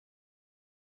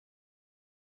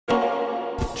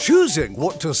Choosing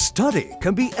what to study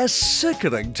can be a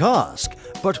sickening task,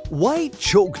 but why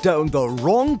choke down the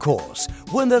wrong course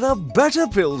when there are better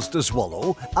pills to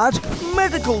swallow at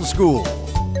medical school?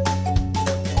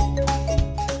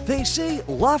 They say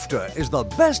laughter is the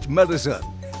best medicine,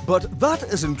 but that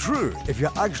isn't true if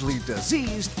you're actually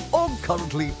diseased or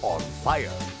currently on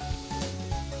fire.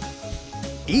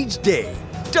 Each day,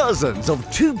 dozens of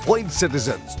 2 Point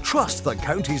citizens trust the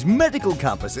county's medical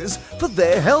campuses for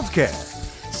their healthcare,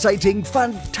 citing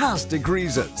fantastic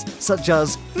reasons such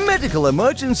as medical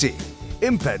emergency,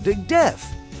 impending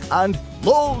death, and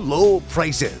low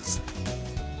prices.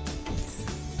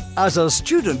 As a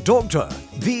student doctor,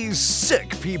 these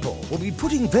sick people will be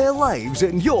putting their lives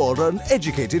in your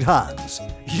uneducated hands.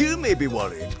 You may be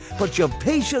worried, but your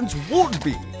patients won't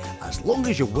be. As long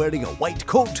as you're wearing a white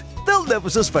coat, they'll never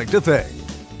suspect a thing.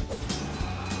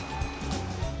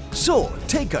 So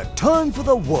take a turn for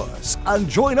the worse and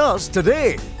join us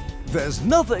today. There's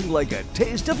nothing like a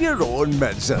taste of your own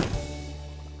medicine.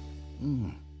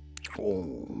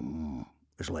 Oh,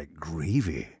 it's like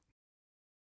gravy.